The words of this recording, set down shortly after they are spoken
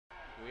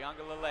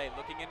Uiagalelei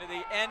looking into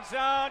the end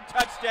zone,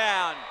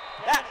 touchdown.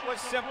 That was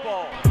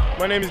simple.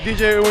 My name is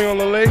DJ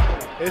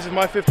Uiagalelei. This is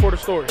my fifth quarter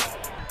story.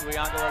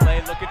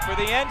 Uiagalelei looking for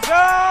the end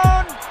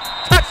zone,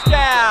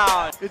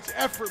 touchdown. It's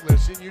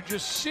effortless, and you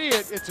just see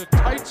it. It's a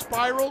tight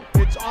spiral.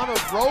 It's on a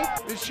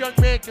rope. This young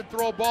man can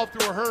throw a ball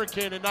through a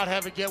hurricane and not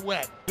have it get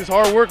wet. Just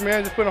hard work,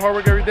 man. Just putting hard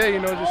work every day,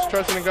 just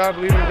trusting in God,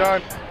 believing in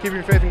God, keeping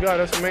your faith in God.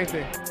 That's the main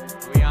thing.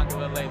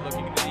 Uiagalelei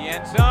looking into the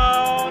end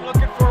zone,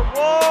 looking for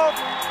Wolf,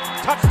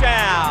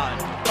 touchdown.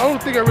 I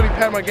don't think I really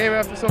pat my game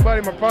after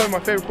somebody. Probably my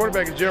favorite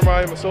quarterback is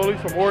Jeremiah Masoli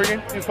from Oregon.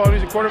 He's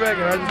Polynesian quarterback,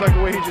 and I just like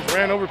the way he just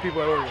ran over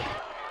people at Oregon.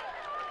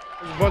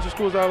 There's a bunch of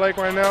schools that I like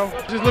right now.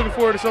 Just looking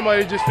forward to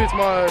somebody who just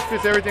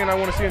fits everything I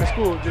want to see in the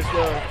school. Just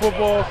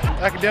football,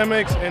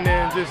 academics, and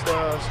then just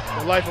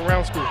life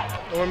around school.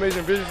 I want to major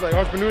in business, like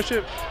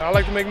entrepreneurship. I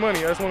like to make money.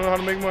 I just want to know how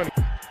to make money.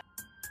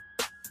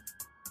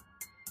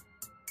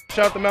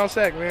 Shout out to Mount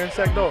Sac, man.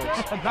 Sac Dogs.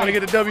 I'm going to get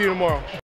the W tomorrow.